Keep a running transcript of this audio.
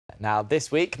Now,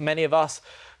 this week, many of us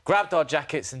grabbed our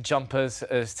jackets and jumpers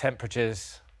as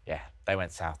temperatures, they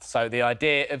went south. So the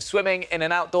idea of swimming in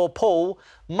an outdoor pool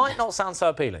might not sound so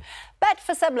appealing. But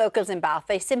for some locals in Bath,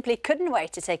 they simply couldn't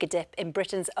wait to take a dip in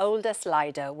Britain's oldest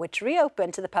Lido, which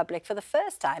reopened to the public for the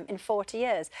first time in 40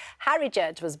 years. Harry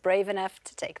Judd was brave enough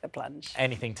to take the plunge.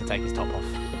 Anything to take his top off.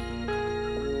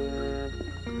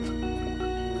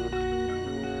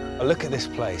 Oh, look at this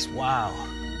place, wow.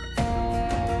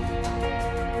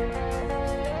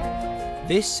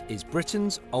 This is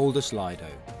Britain's oldest Lido,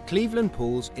 Cleveland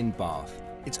Pools in Bath.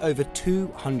 It's over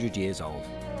 200 years old.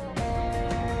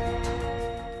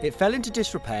 It fell into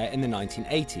disrepair in the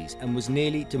 1980s and was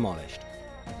nearly demolished.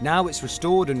 Now it's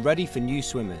restored and ready for new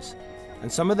swimmers. And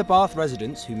some of the Bath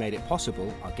residents who made it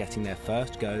possible are getting their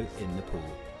first go in the pool.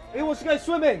 Who wants to go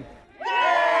swimming?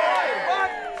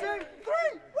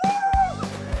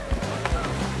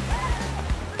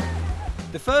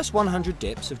 The first 100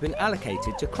 dips have been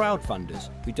allocated to crowdfunders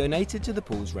who donated to the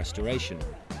pool's restoration.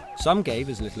 Some gave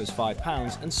as little as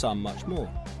 £5 and some much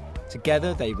more.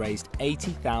 Together they raised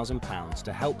 £80,000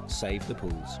 to help save the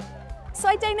pools. So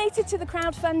I donated to the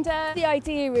crowdfunder. The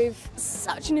idea of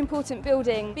such an important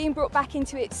building being brought back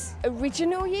into its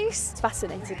original use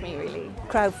fascinated me, really.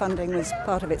 Crowdfunding was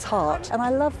part of its heart, and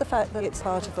I love the fact that it's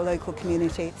part of the local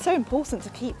community. It's so important to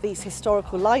keep these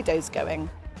historical Lidos going.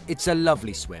 It's a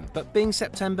lovely swim, but being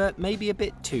September may be a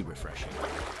bit too refreshing.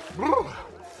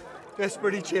 It's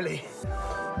pretty chilly.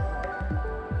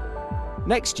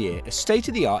 Next year, a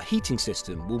state-of-the-art heating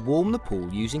system will warm the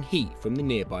pool using heat from the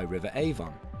nearby River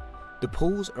Avon. The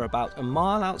pools are about a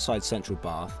mile outside central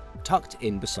Bath, tucked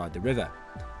in beside the river.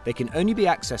 They can only be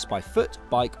accessed by foot,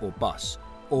 bike or bus,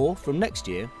 or from next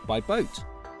year by boat.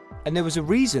 And there was a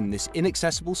reason this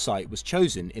inaccessible site was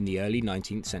chosen in the early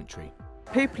 19th century.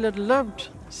 People had loved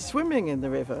swimming in the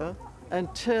river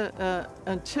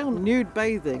until nude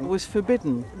bathing was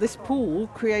forbidden. This pool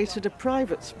created a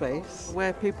private space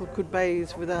where people could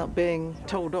bathe without being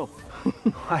told off.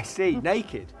 I see,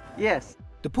 naked? Yes.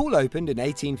 The pool opened in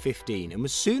 1815 and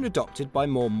was soon adopted by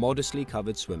more modestly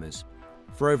covered swimmers.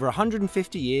 For over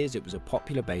 150 years it was a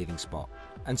popular bathing spot,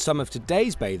 and some of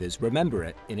today's bathers remember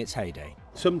it in its heyday.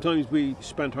 Sometimes we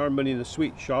spent our money in a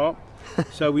sweet shop,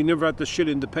 so we never had the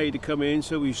shilling to pay to come in,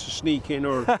 so we used to sneak in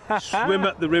or swim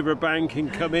up the riverbank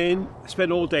and come in,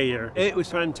 spend all day here. It was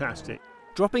fantastic.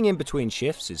 Dropping in between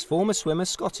shifts is former swimmer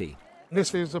Scotty.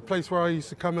 This is a place where I used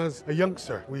to come as a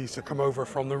youngster. We used to come over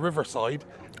from the riverside,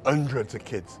 hundreds of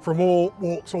kids, from all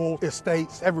walks, all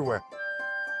estates, everywhere.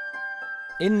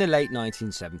 In the late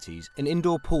 1970s, an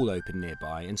indoor pool opened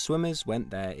nearby and swimmers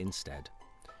went there instead.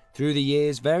 Through the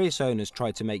years, various owners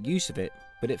tried to make use of it,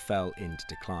 but it fell into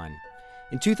decline.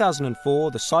 In 2004,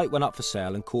 the site went up for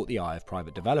sale and caught the eye of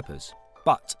private developers.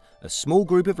 But a small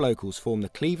group of locals formed the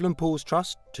Cleveland Pools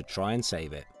Trust to try and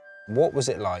save it. What was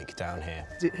it like down here?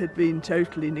 It had been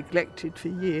totally neglected for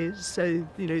years, so,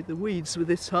 the weeds were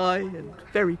this high and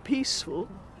very peaceful,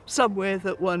 somewhere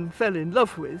that one fell in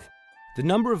love with. The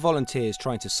number of volunteers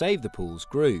trying to save the pools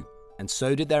grew, and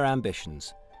so did their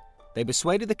ambitions. They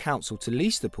persuaded the council to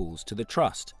lease the pools to the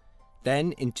trust.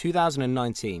 Then, in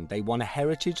 2019, they won a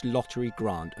Heritage Lottery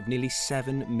grant of nearly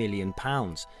 £7 million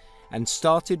and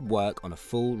started work on a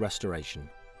full restoration.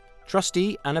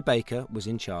 Trustee Anna Baker was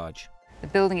in charge. The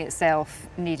building itself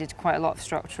needed quite a lot of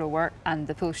structural work and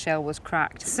the pool shell was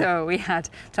cracked. So we had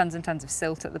tons and tons of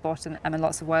silt at the bottom and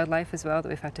lots of wildlife as well that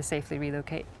we've had to safely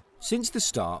relocate. Since the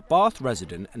start, Bath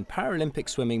resident and Paralympic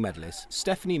swimming medalist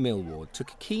Stephanie Millward took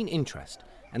a keen interest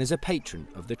and is a patron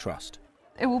of the Trust.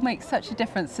 It will make such a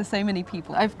difference to so many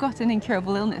people. I've got an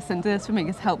incurable illness and the swimming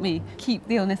has helped me keep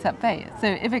the illness at bay. So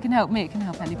if it can help me, it can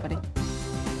help anybody.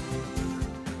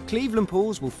 Cleveland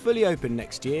Pools will fully open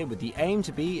next year with the aim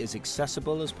to be as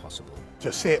accessible as possible.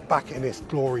 To see it back in its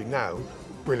glory now,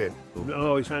 brilliant.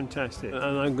 Oh, it's fantastic. And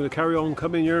I'm going to carry on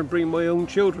coming here and bring my own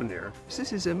children here.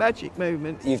 This is a magic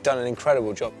moment. You've done an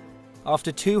incredible job.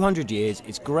 After 200 years,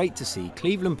 it's great to see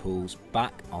Cleveland Pools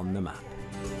back on the map.